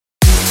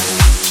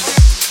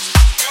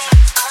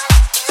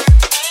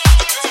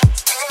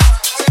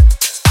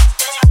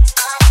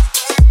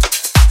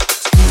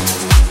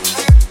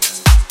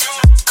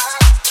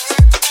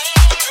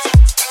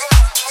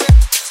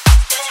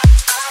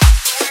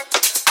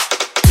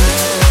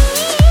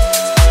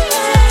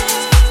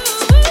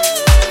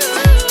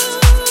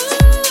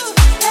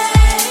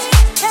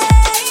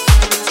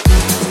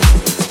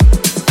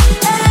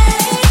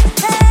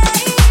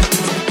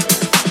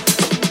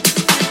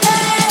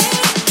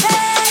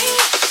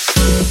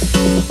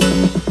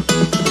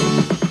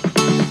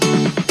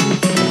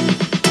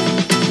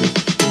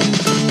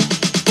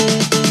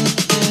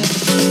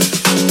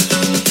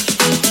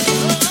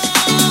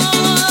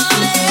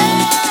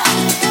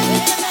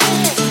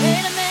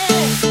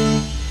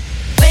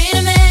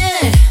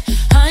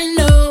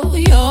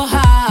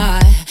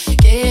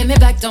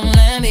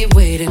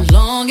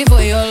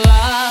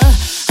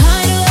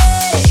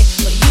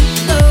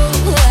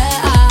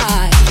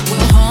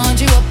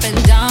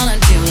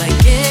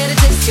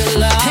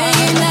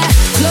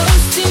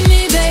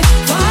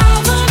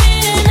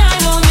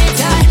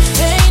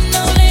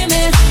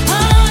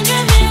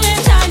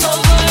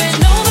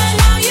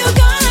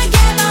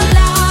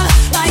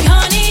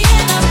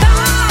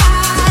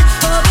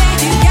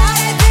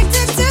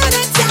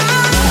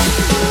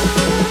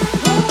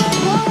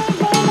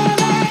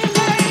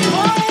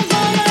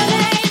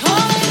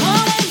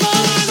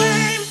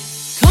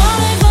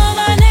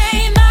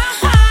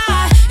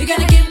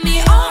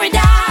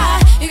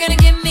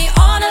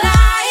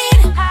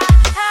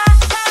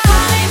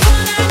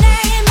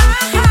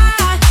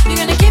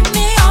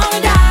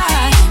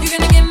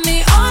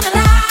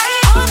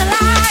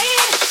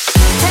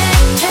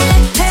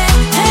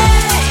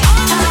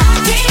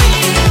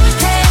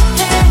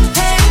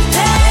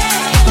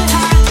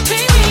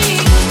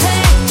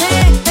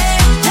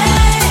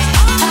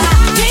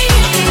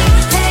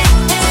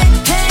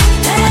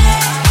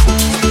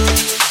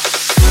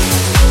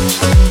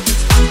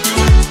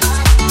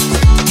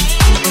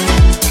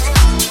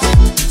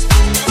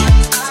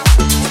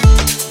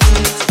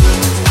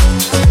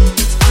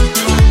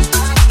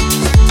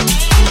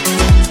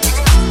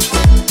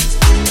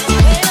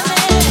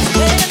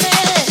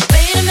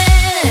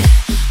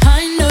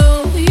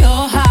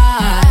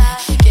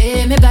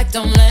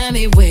Don't let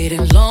me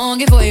waiting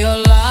longer for your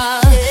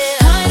love.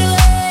 Hide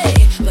away,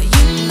 but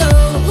you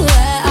know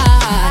that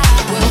I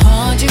will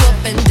haunt you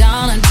up and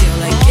down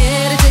until I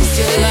get a taste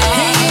of your love.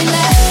 Hanging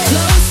that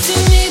close to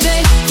me,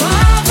 babe.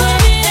 Far from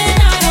me and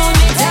I hold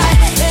me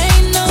tight.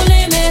 Ain't no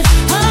limit,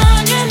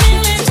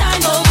 100,000,000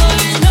 times over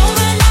and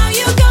over. Now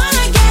you're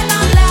gonna get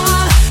my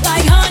love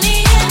like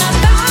honey in a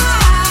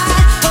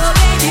pie. Oh,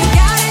 baby, you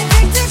got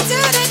addicted to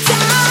the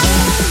top.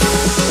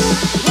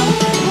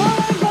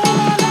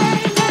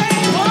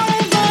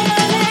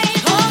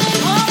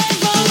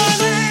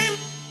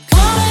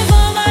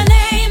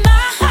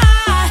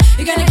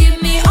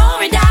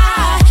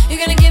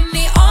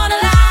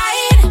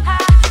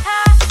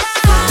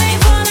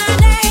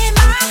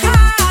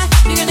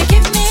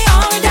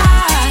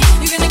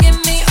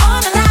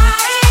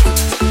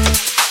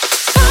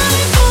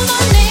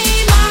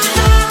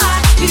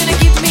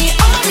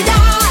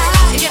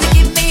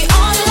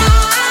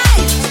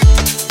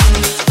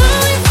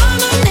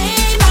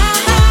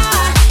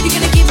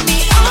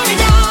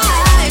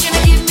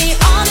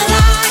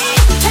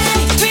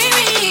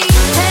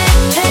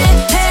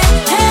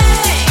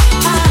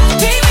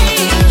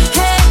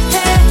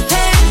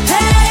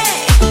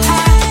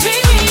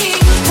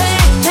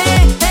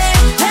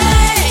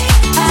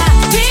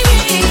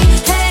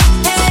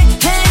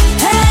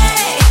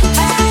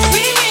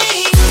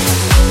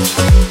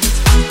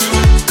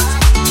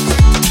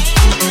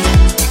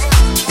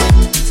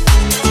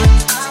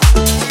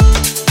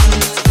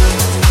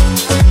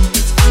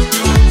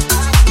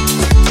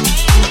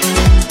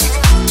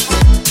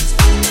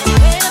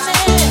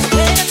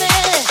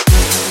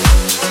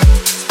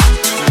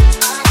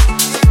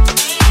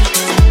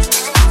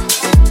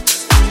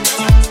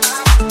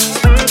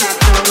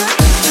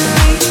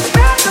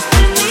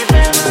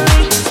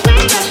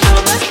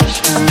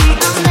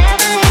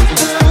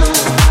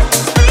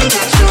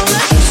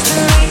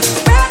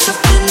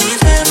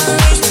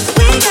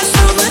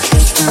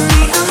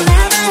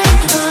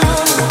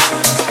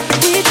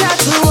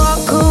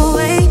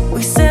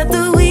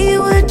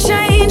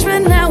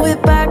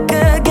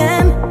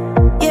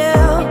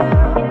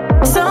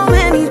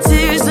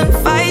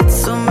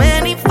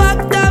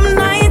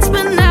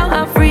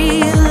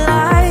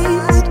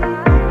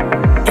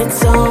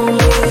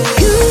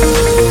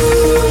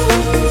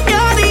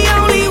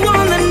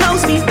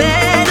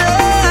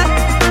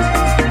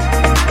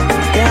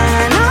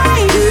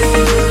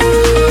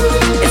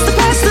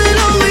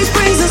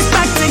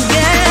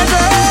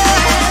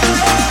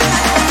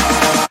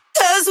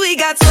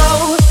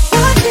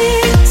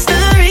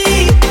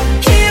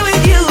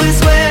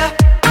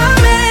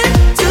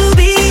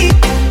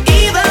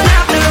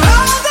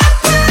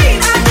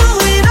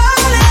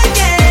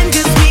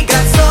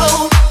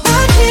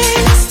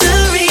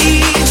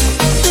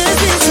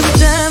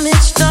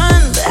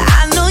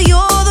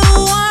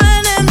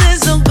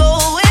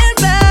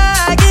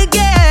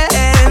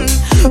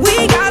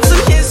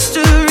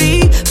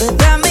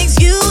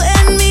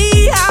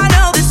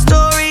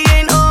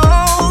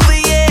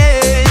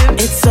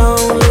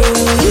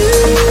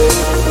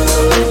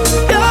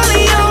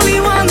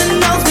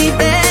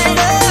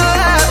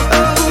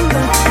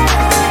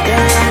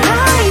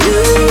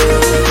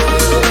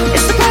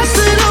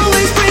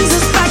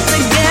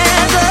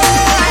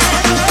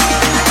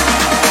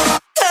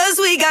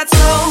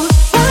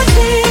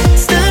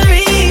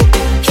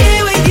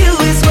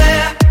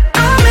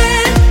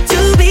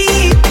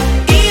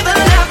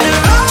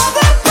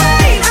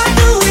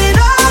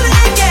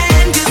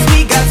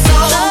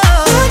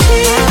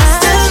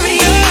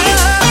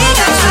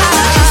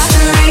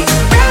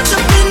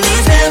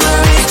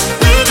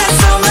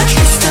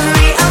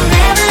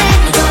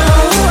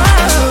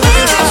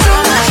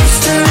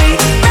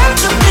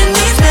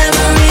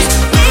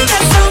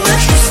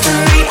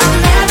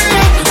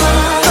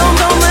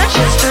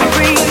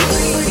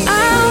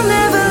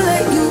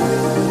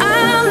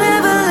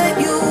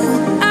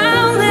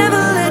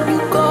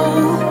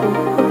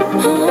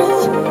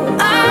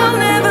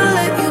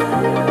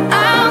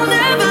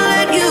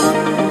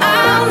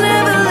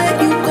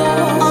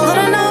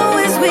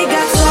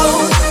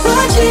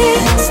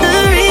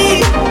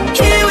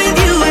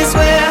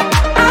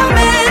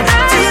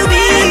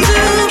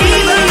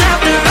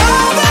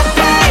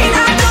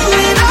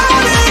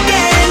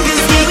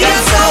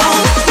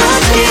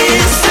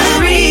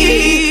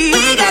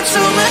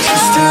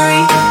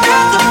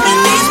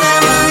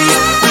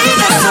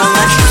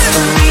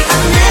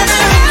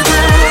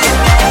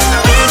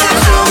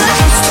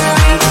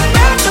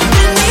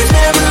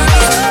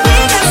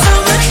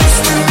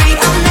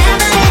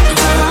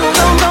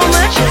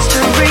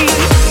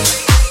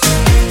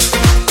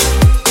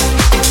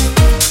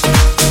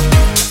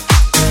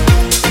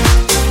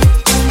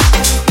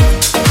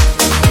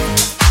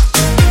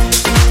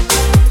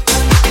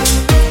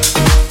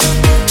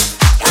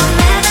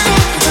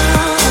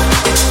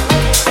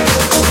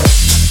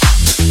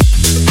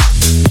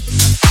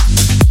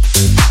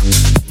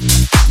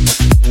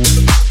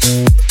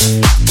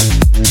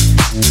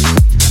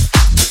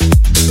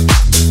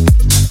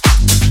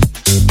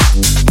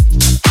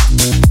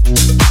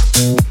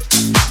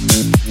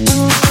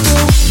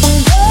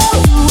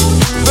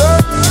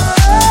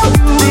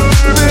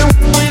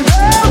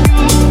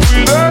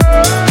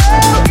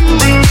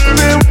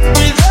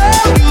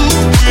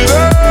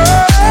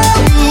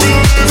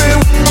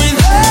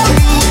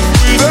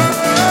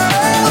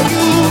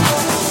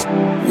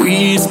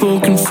 We've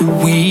spoken for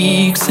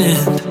weeks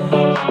and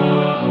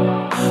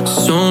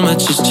so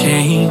much has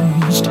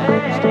changed.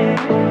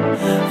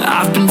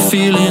 I've been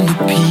feeling the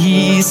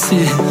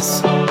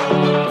pieces,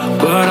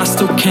 but I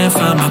still can't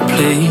find my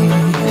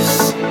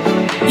place.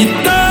 You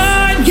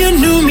thought you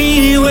knew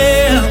me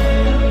well,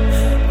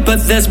 but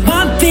there's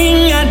one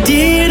thing I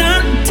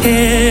didn't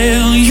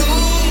tell you.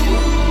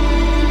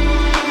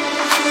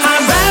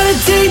 I'd rather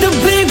take the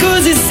blame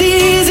 'cause it's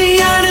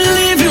easier than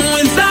living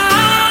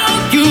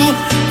without you,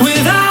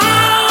 without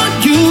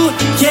you.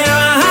 Yeah,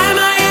 I hide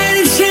my head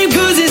in shame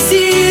 'cause it's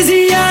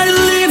easier than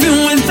living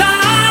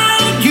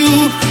without you,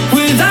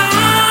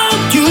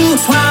 without you.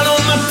 Swallow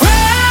my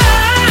pride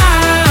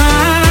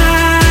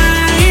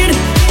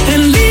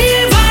and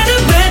leave all the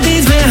bad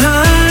things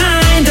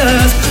behind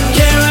us.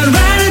 Yeah, I'd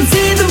rather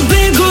take the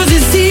blame 'cause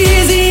it's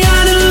easier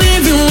than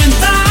living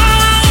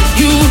without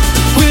you,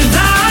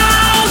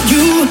 without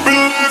you.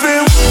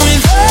 Living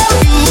without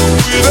you,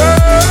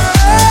 without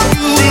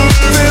you,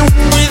 living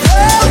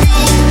without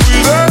you,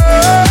 without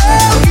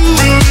you,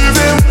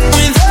 living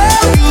without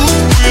you,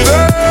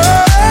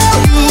 without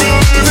you,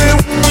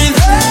 living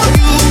without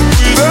you,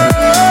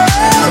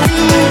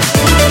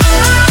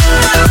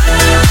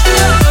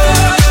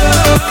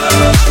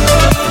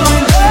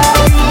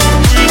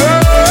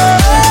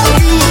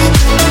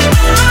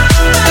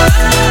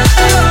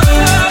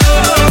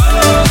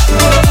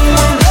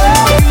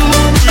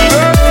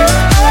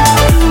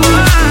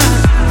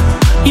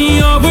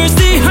 your words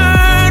they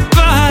hurt,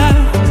 but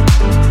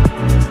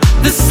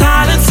the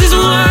silence is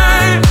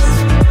worse.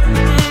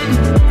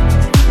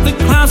 The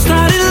clouds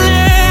started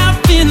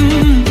laughing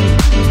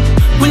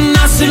when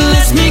I said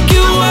let's make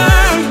it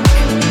work.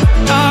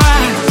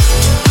 Alright.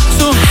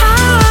 So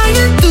how are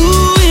you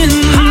doing?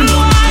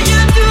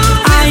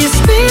 Are you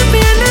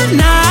sleeping at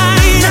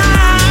night?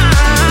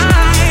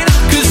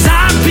 'Cause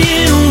I've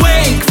been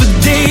awake for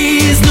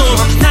days. No,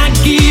 I'm not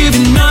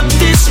giving up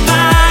this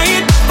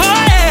fight.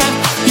 Oh yeah,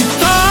 you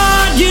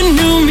thought you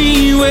knew me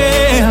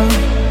well,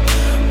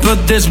 but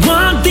there's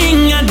one thing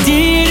I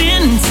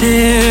didn't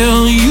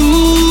tell you.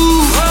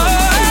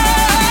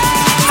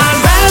 I'd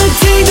rather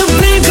take the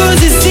blame 'cause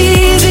it's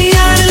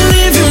easier than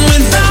living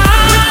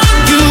without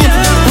you,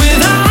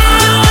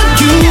 without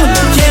you.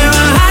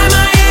 Yeah, I hide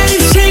my head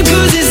in shame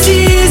 'cause it's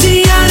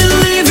easier than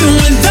living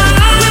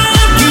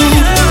without you,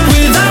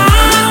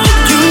 without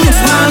you.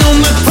 Swallow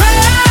my pride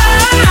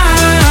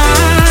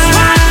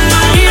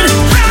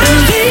and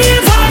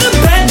leave all the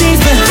bad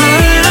things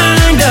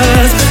behind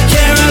us.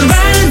 Yeah, I'd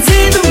rather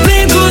take the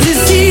blame 'cause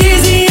it's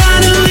easier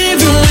than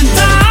living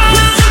without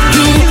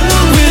you,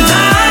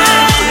 without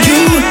you.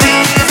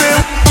 Living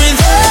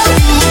without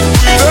you,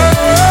 without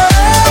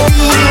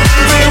you,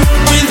 living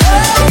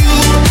without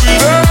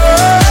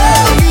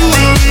you,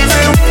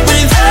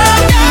 without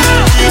you,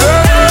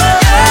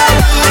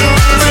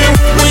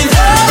 living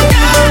without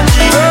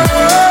you,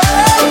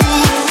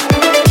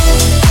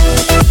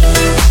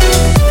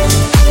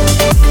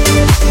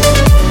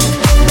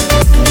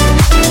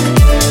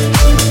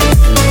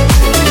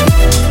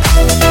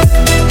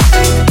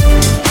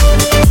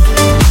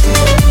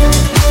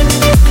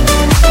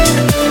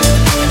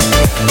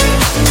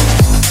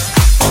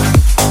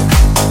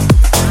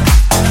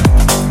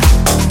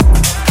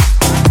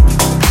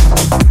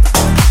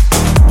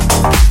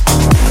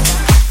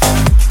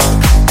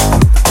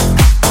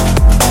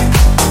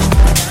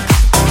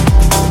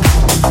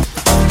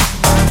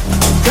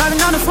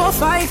 Driving on the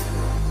 4-5,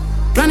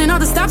 running all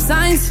the stop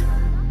signs.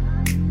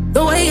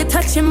 The way you're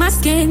touching my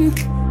skin,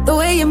 the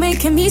way you're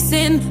making me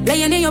sin,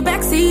 laying in your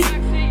backseat.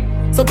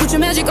 So put your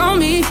magic on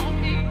me.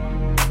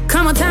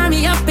 Come on, tie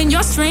me up in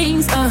your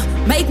strings.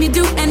 Make me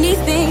do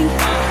anything.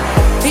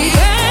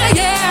 Yeah,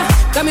 yeah,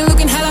 got me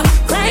looking hella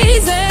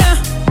crazy.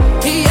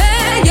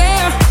 Yeah,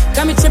 yeah,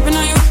 got me tripping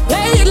on you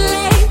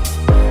lately.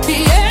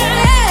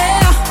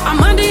 Yeah,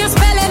 I'm under your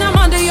spell and I'm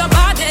under your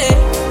body.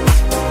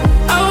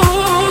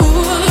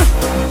 Oh,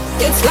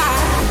 it's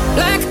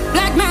like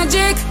black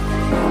magic.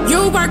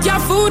 You work your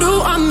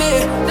voodoo on me.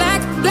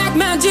 Black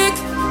magic.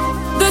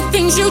 The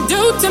things you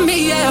do to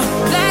me, yeah.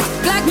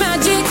 Black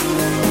magic.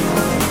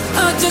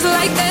 Just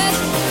like that.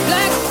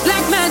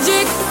 Black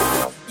magic.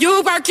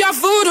 You work your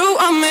voodoo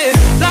on me.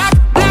 Black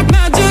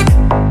magic.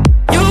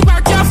 You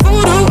work your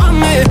voodoo on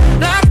me.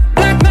 Black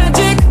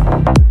magic.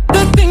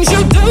 The things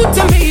you do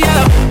to me,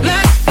 yeah.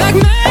 Black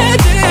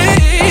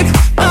magic.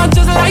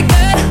 Just like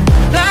that.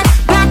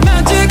 Black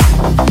magic.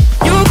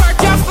 You work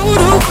your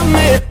voodoo on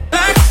me.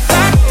 Black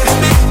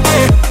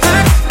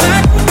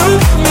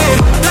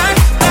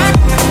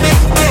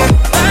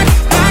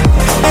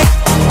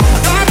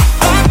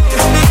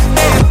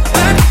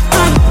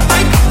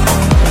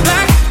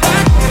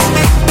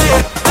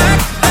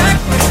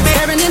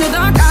staring in the dark.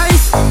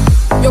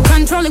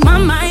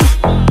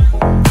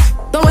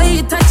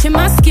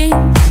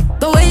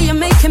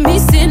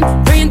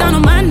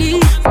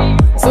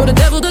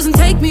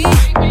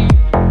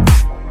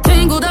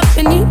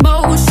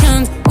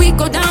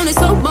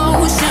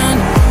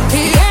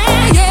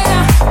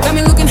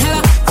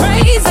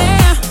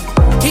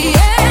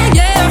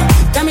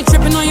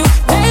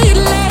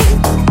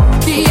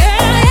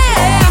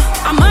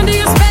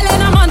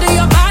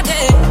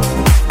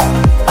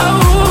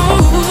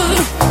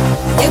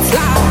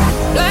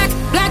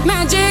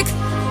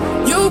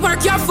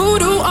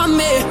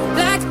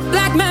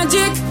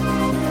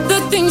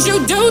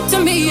 do to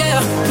me, yeah.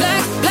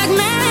 Black, black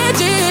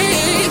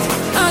magic,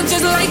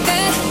 just like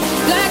that.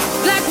 Black,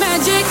 black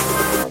magic,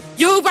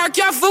 you work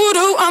your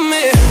voodoo on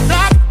me.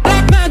 Black,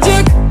 black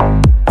magic,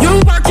 you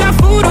work your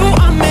voodoo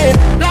on me.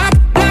 Black,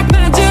 black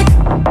magic,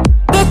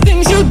 the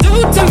things you do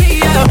to me,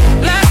 yeah.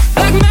 Black,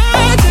 black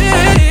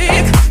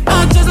magic,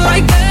 just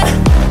like that.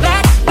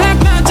 Black, black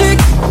magic,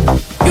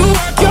 you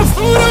work your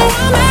voodoo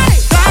on me.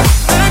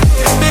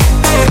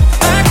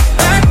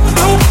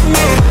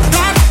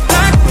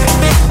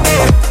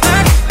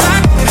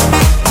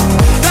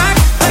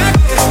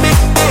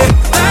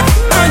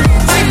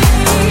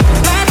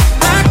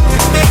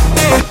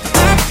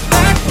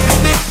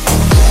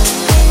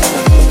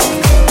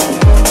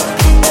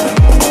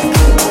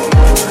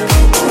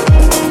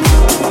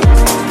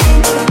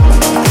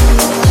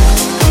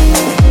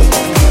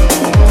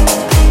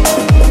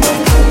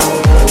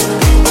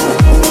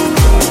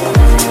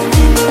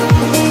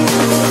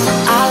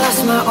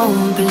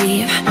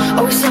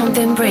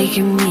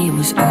 Breaking me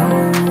was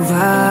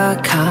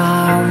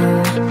overcome.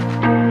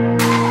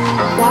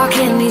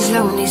 Walking these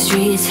lonely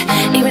streets,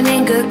 even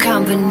in good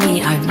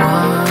company, I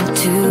want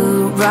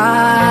to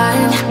run.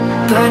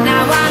 But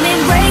now I'm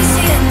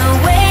embracing the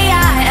way I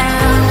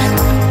am.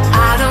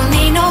 I don't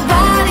need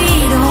nobody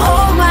to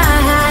hold my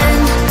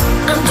hand.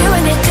 I'm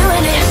doing it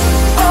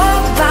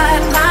all by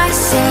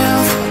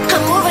myself.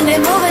 I'm moving it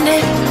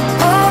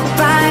all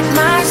by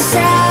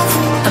myself.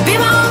 I'll be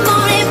my own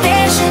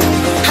motivation.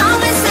 I'll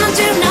listen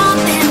to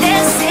nothing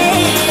they're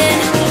saying.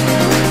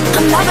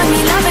 I'm loving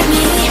me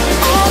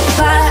all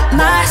by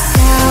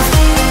myself.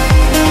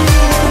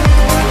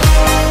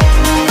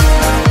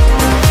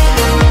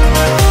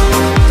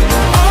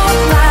 All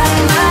by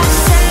myself. All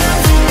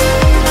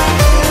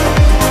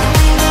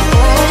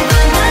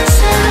by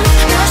myself.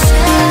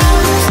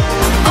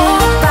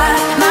 All by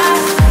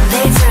myself.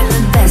 They turn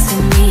the best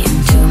in me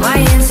into my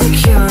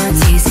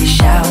insecurities. They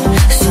shout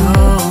so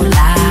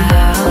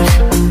loud.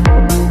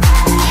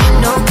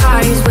 No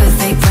parties with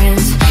fake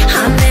friends.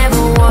 I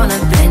never wanna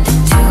blend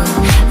into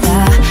the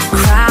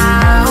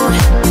crowd.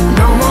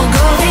 No more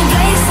going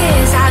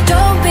places I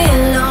don't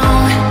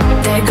belong.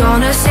 They're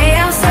gonna say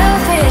I'm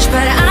selfish,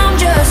 but I'm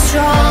just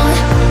strong.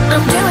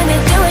 I'm doing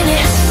it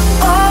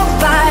all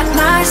by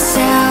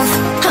myself.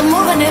 I'm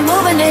moving it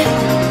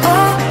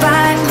all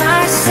by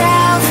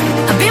myself.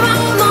 I'll be my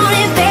own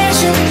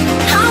motivation.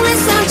 I'll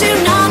listen to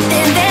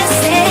nothing they're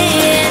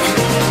saying.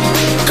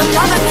 I'm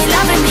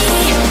loving me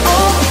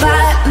all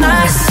by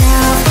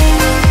myself.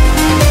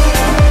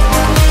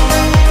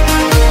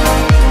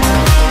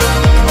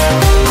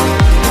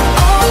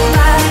 All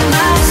by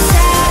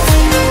myself.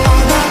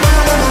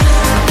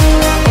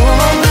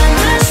 All by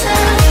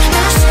myself.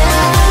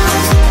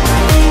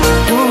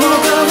 No more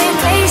going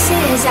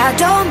places I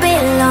don't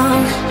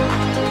belong.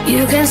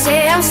 You can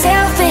say I'm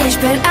selfish,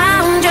 but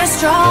I'm just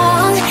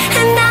strong.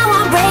 And now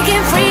I'm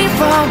breaking free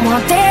from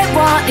what they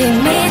wanted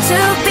me to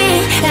be.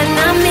 And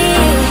I'm me,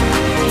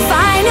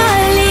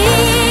 finally.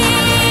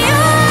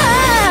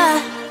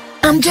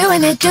 I'm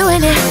doing it all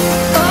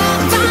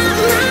by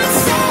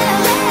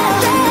myself.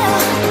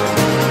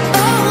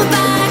 All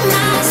by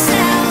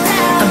myself.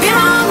 I'll be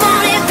my own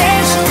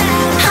motivation.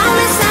 I'll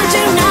listen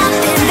to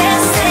nothing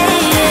they're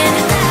saying.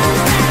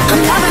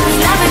 I'm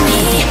loving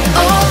me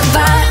all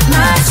by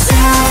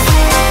myself.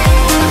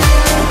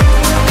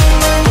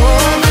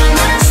 All by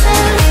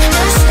myself.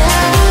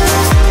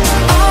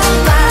 All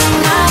by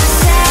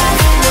myself.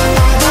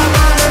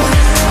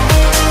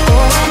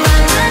 All by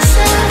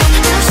myself.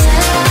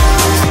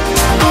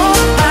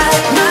 All by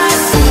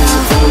myself.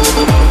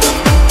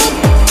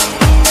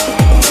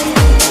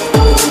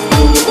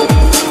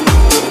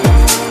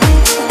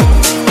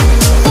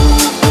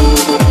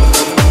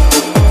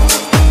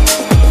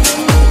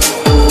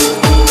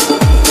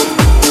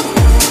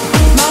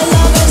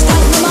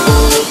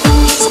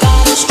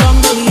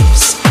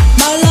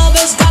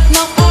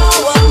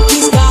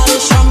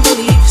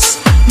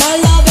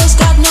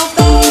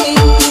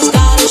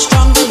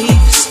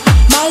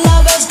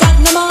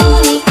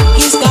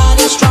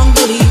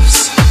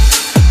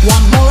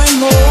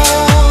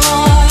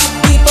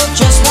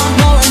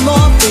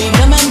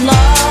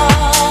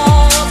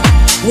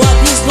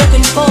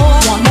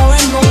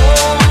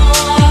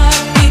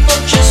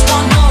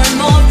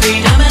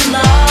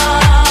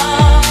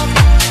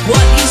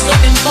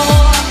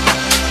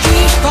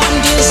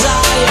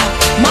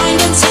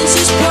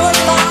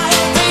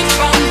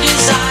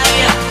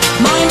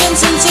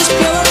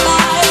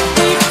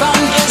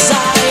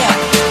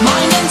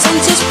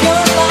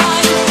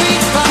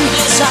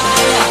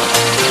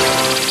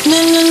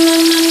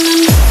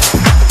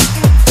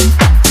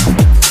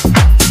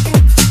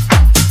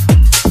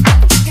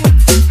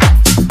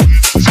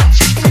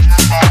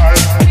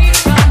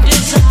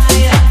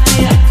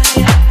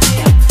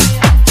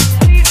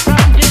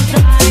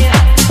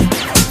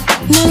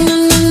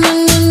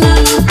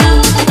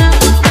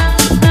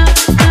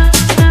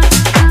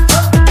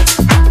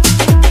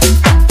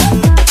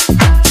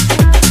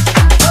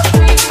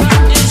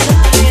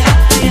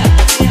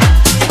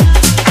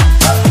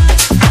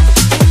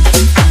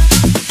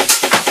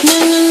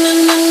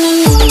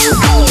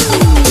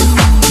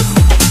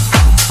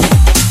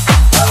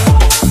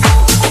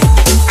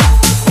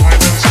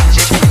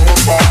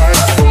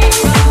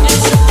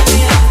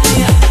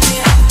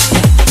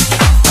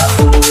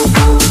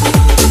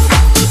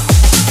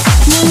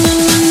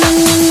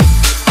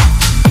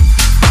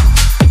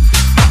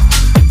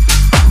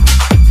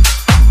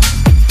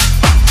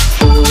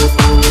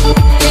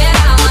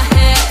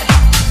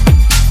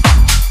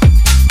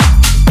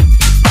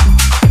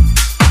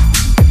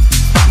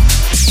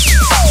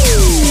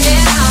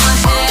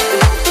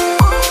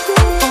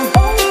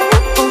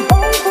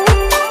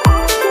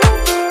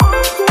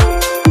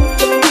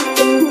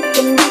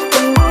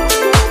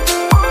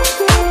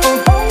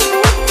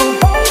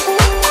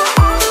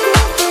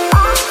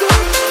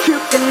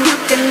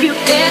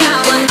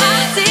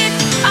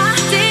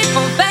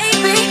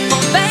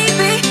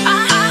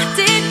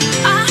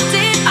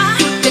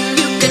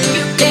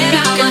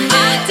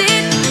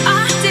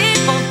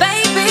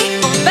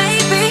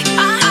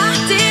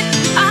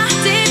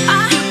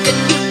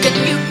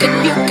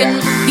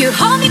 You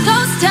hold me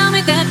close, tell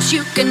me that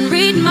you can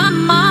read my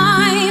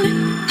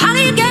mind. How do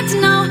you get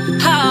to know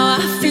how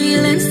I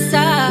feel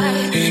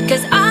inside?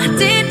 'Cause I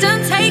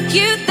didn't take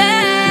you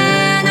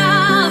there, no.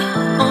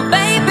 Oh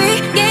baby,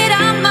 get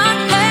out my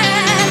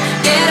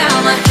head, get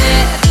out my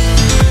head.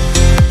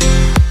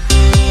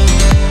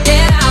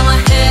 Get out my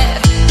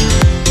head.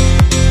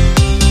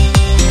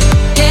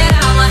 Get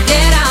out my,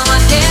 get out my,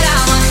 get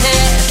out my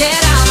head.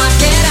 Get out my,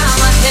 get out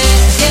my head.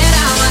 Get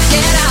out my,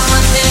 get out my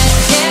head.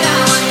 Get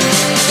out my,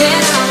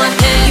 get out my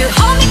head. You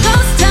hold me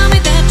close, tell me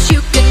that you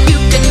can, you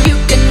can, you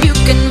can, you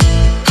can.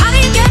 How do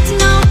you get to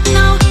know,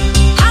 know?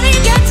 How do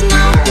you get to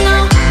know,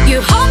 know? You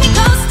hold me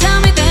close, tell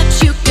me that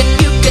you can,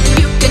 you can,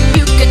 you can,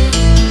 you can.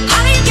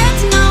 How do you get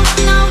to know,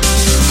 know?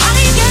 How do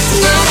you get to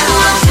know? Get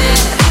out my head.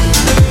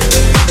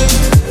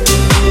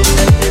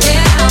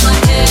 Get out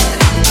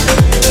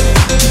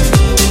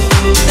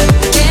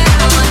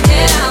my,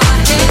 get out my,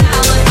 get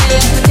out my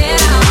head. Get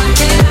out my,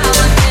 get out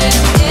my head.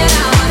 Get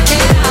out my,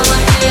 get out my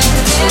head.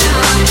 Get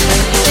out my,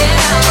 get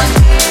out my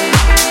head.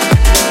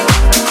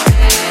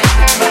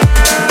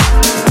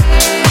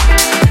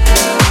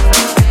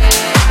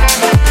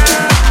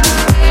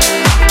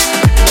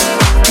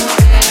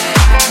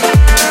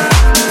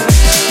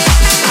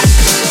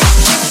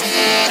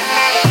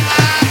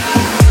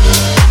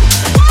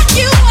 What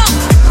you want,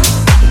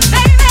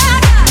 baby, I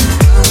got it.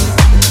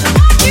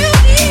 What you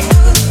need,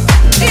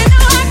 you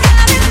know I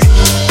got it.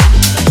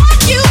 What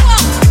you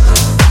want,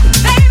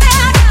 baby,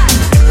 I got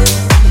it.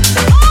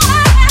 All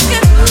I'm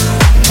asking is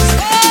for a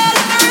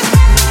little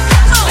respect.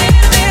 Just a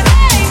little bit,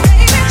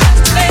 baby,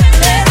 just a little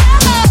bit of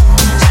love,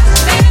 just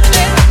a little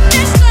bit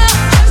this love,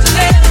 just a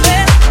little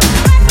bit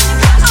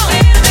just a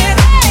little bit,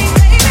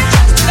 baby,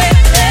 just a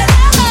little bit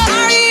of love.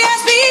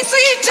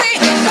 R-E-S-P-C-T,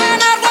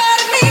 find out what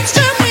it means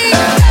to me.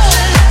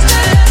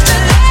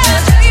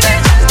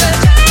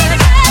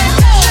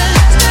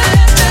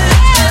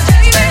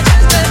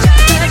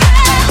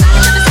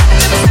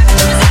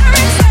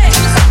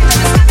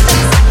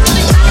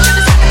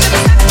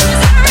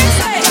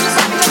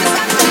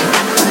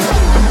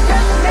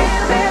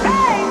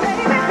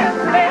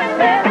 Wait a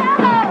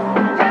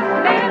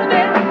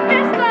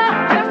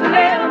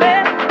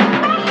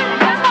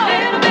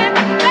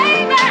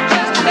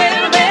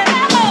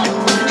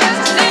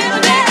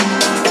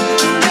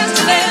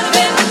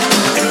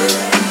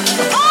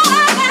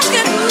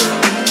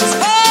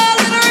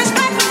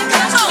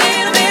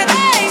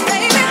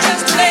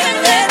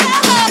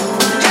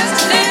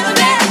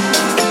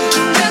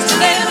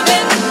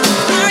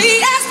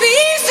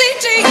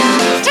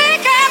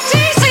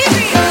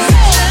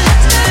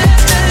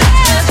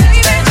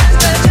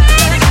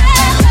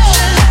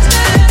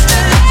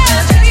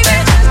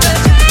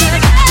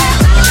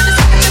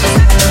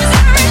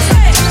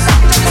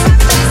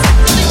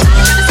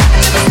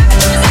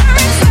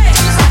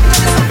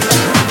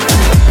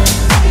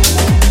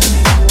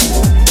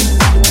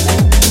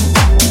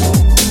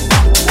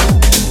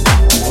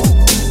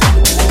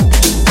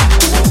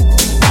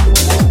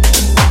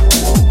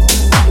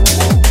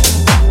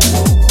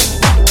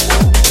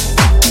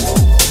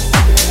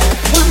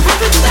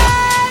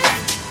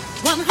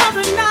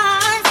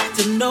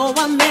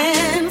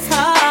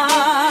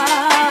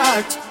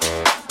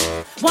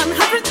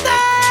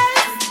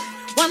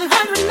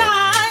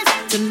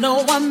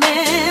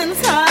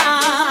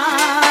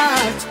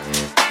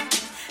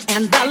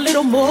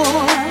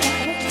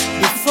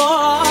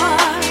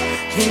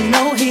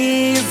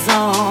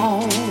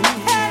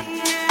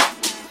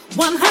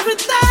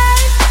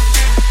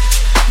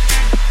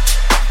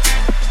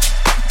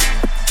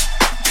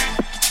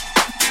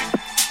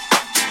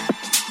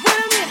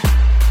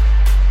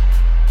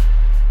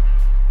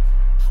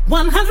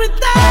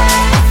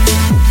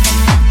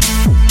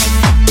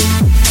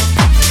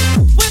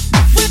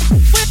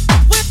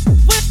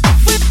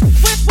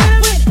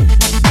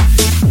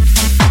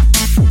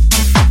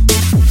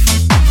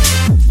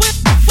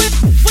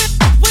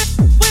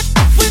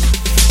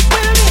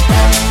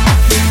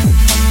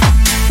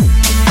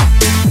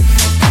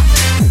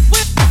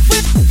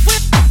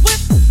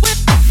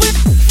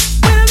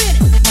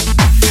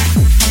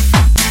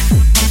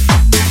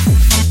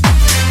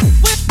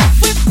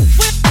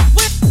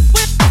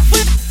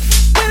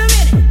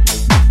minute.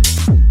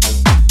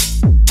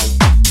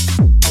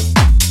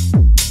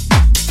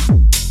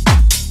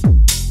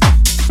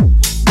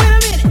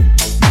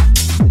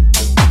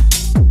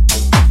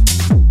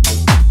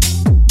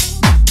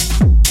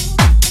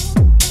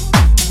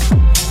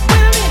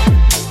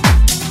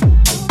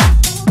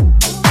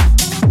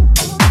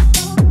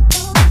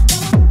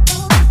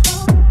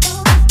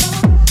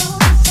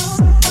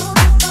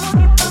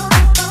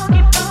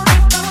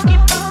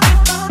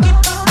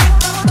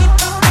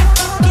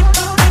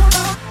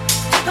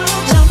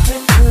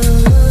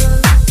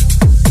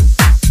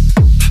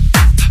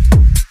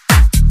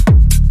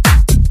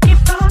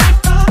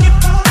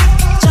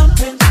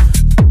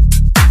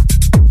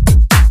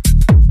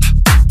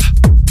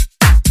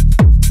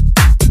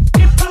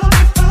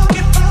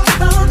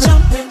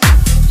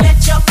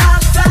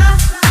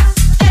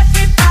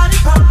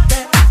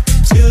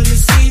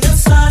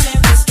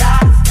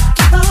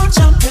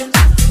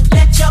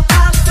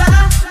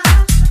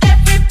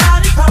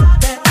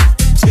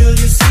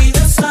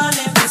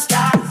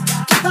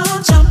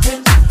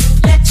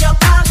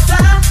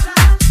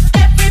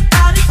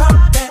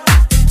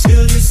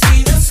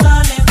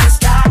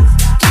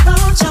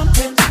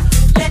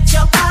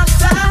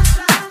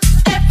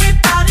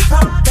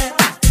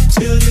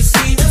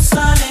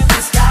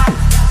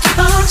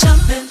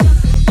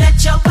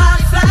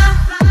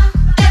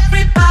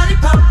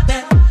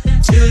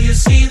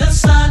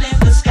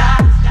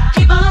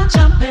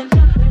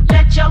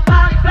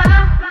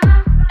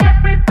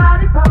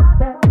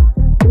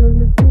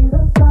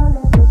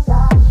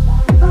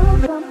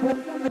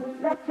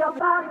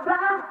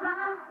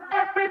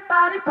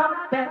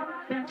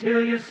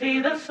 till you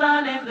see the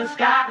sun in the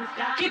sky.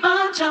 Keep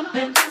on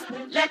jumping,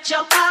 let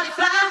your body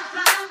fly.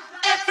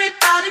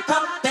 Everybody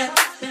pumping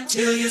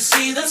till you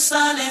see the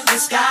sun in the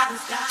sky.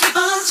 Keep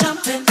on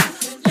jumping,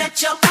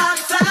 let your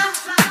body fly.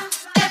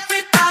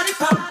 Everybody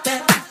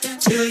pumping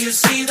till you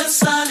see the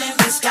sun in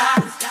the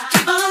sky.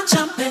 Keep on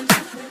jumping,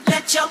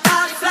 let your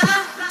body fly.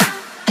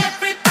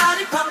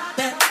 Everybody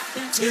pumping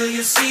till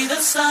you see the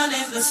sun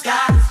in the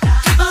sky.